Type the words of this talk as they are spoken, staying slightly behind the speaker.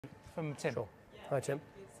from Tim. Sure. Hi, Tim.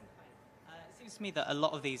 It seems to me that a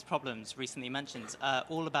lot of these problems recently mentioned are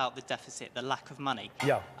all about the deficit, the lack of money.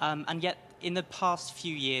 Yeah. And yet, in the past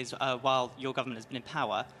few years, while your government has been in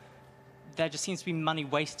power, there just seems to be money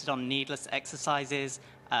wasted on needless exercises.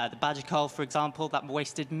 The Badger Cull, for example, that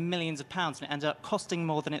wasted millions of pounds and it ended up costing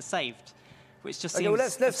more than it saved, which just seems well,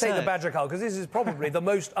 let's take the absurd. Badger Cull, because this is probably the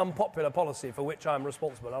most unpopular policy for which I'm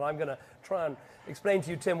responsible, and I'm going to try and explain to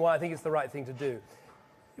you, Tim, why I think it's the right thing to do.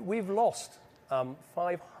 We've lost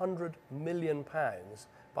 £500 million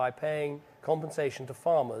by paying compensation to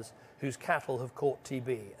farmers whose cattle have caught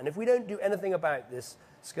TB. And if we don't do anything about this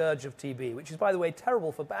scourge of TB, which is, by the way,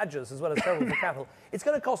 terrible for badgers as well as terrible for cattle, it's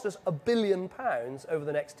going to cost us £1 billion over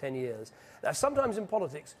the next 10 years. Now, sometimes in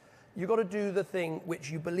politics, you've got to do the thing which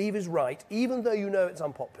you believe is right, even though you know it's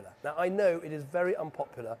unpopular. Now, I know it is very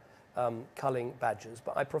unpopular culling badgers,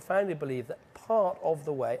 but I profoundly believe that part of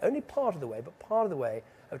the way, only part of the way, but part of the way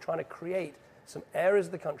of trying to create some areas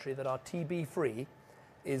of the country that are TB-free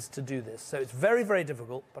is to do this. So it's very, very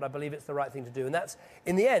difficult, but I believe it's the right thing to do. And that's,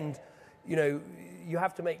 in the end, you know, you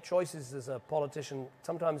have to make choices as a politician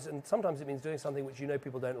sometimes, and sometimes it means doing something which you know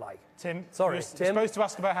people don't like. Tim, sorry, you're Tim. supposed to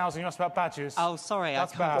ask about housing, you asked about badgers. Oh, sorry,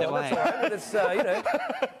 that's I bad. can't do That's all right, but it's, you know,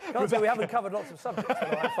 can't say we haven't covered lots of subjects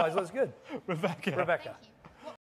tonight, Faisal, it's good. Rebecca. Rebecca. Thank you.